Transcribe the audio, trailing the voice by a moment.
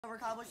Over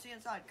Kyle Busch to the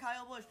inside.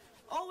 Kyle Busch.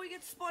 Oh, we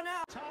get spun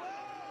out. Oh,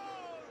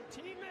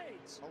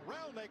 teammates.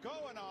 Around they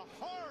go in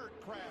a hard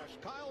crash.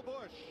 Kyle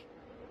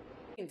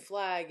Busch.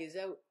 Flag is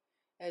out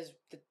as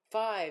the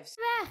 5s.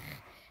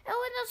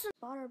 Ellen doesn't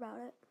bother about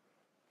it.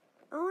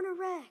 Own a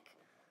wreck.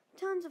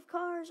 Tons of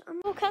cars.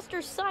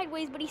 Custer's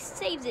sideways, but he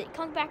saves it.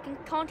 Comes back in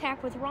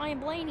contact with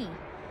Ryan Blaney.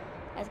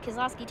 As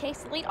Keselowski takes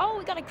the lead. Oh,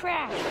 we got a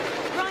crash.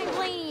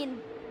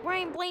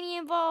 Ryan Blaney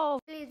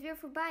involved. Please,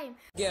 we're by him.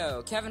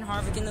 Go, Kevin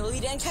Harvick in the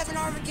lead, and Kevin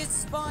Harvick gets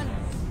spun.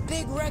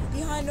 Big wreck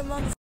behind him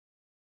on the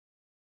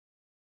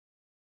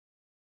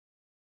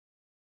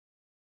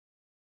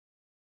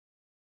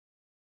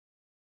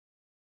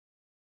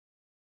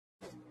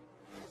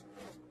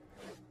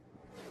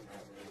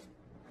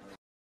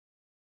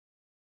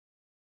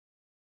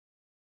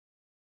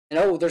And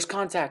oh, there's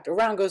contact.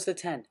 Around goes the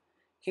 10.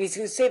 He's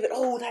going to save it.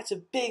 Oh, that's a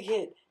big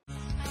hit.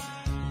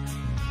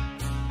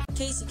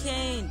 Casey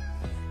Kane.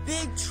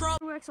 Big trouble.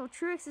 So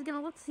Truex is going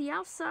to look to the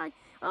outside.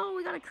 Oh,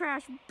 we got a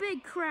crash.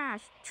 Big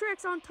crash.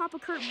 Truex on top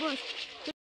of Kurt Busch.